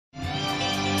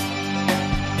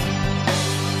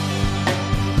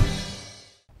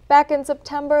Back in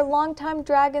September, longtime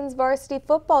Dragons varsity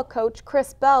football coach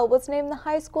Chris Bell was named the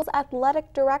high school's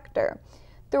athletic director.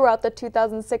 Throughout the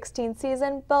 2016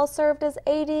 season, Bell served as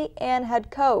AD and head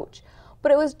coach,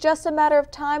 but it was just a matter of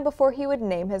time before he would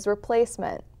name his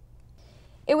replacement.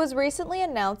 It was recently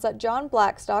announced that John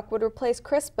Blackstock would replace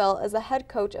Chris Bell as the head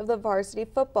coach of the varsity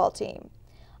football team.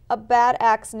 A Bad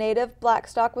Axe native,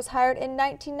 Blackstock was hired in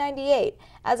 1998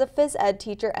 as a phys ed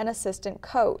teacher and assistant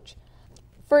coach.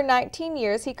 For 19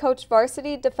 years, he coached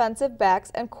varsity defensive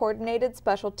backs and coordinated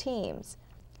special teams.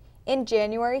 In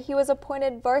January, he was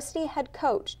appointed varsity head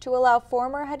coach to allow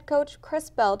former head coach Chris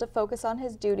Bell to focus on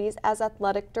his duties as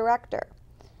athletic director.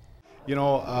 You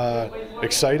know,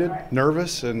 excited,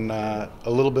 nervous, and a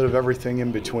little bit of everything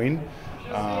in between.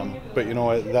 But you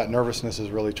know, that nervousness has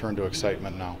really turned to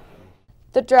excitement now.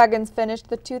 The Dragons finished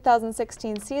the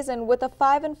 2016 season with a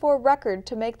 5-4 record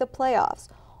to make the playoffs,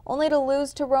 only to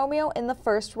lose to Romeo in the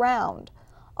first round.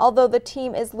 Although the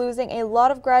team is losing a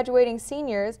lot of graduating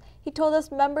seniors, he told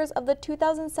us members of the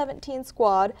 2017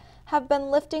 squad have been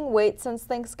lifting weights since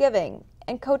Thanksgiving,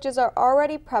 and coaches are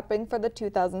already prepping for the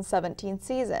 2017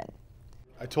 season.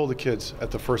 I told the kids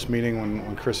at the first meeting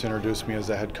when Chris introduced me as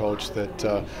the head coach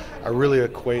that I really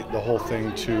equate the whole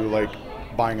thing to like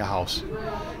buying a house.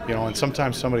 You know, and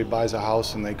sometimes somebody buys a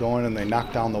house and they go in and they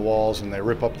knock down the walls and they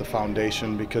rip up the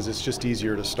foundation because it's just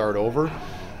easier to start over.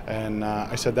 And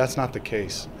I said that's not the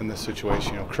case in this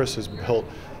situation. You know, Chris has built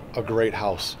a great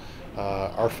house.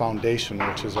 Our foundation,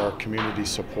 which is our community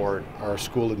support, our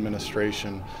school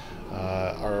administration,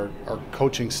 our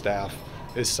coaching staff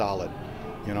is solid.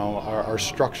 You know, our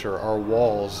structure, our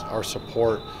walls, our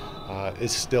support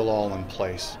is still all in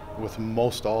place, with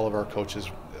most all of our coaches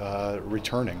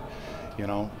returning.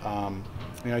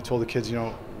 I told the kids, you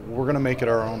know, we're going to make it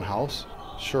our own house.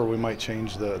 Sure, we might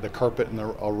change the carpet in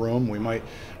a room. We might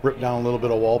rip down a little bit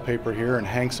of wallpaper here and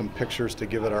hang some pictures to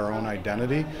give it our own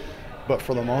identity. But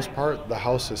for the most part, the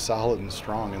house is solid and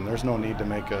strong, and there's no need to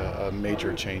make a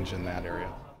major change in that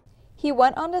area. He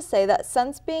went on to say that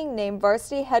since being named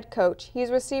varsity head coach, he's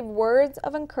received words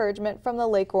of encouragement from the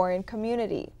Lake Orion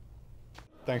community.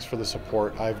 Thanks for the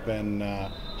support. I've been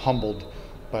humbled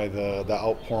by the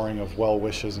outpouring of well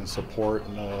wishes and support,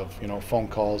 and of phone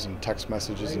calls and text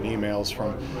messages and emails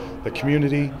from the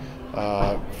community,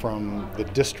 from the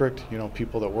district,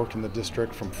 people that work in the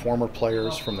district, from former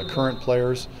players, from the current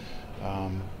players.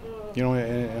 And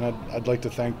I'd like to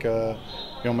thank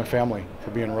my family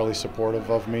for being really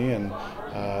supportive of me and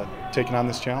taking on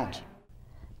this challenge.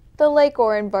 The Lake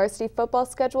Orion varsity football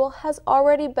schedule has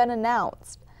already been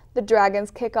announced. The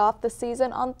Dragons kick off the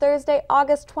season on Thursday,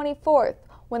 August 24th,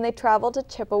 when they travel to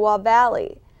Chippewa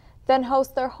Valley, then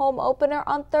host their home opener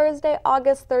on Thursday,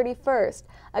 August 31st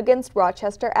against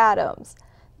Rochester Adams,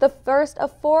 the first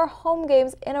of 4 home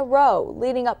games in a row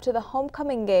leading up to the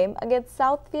homecoming game against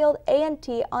Southfield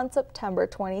A&T on September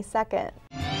 22nd.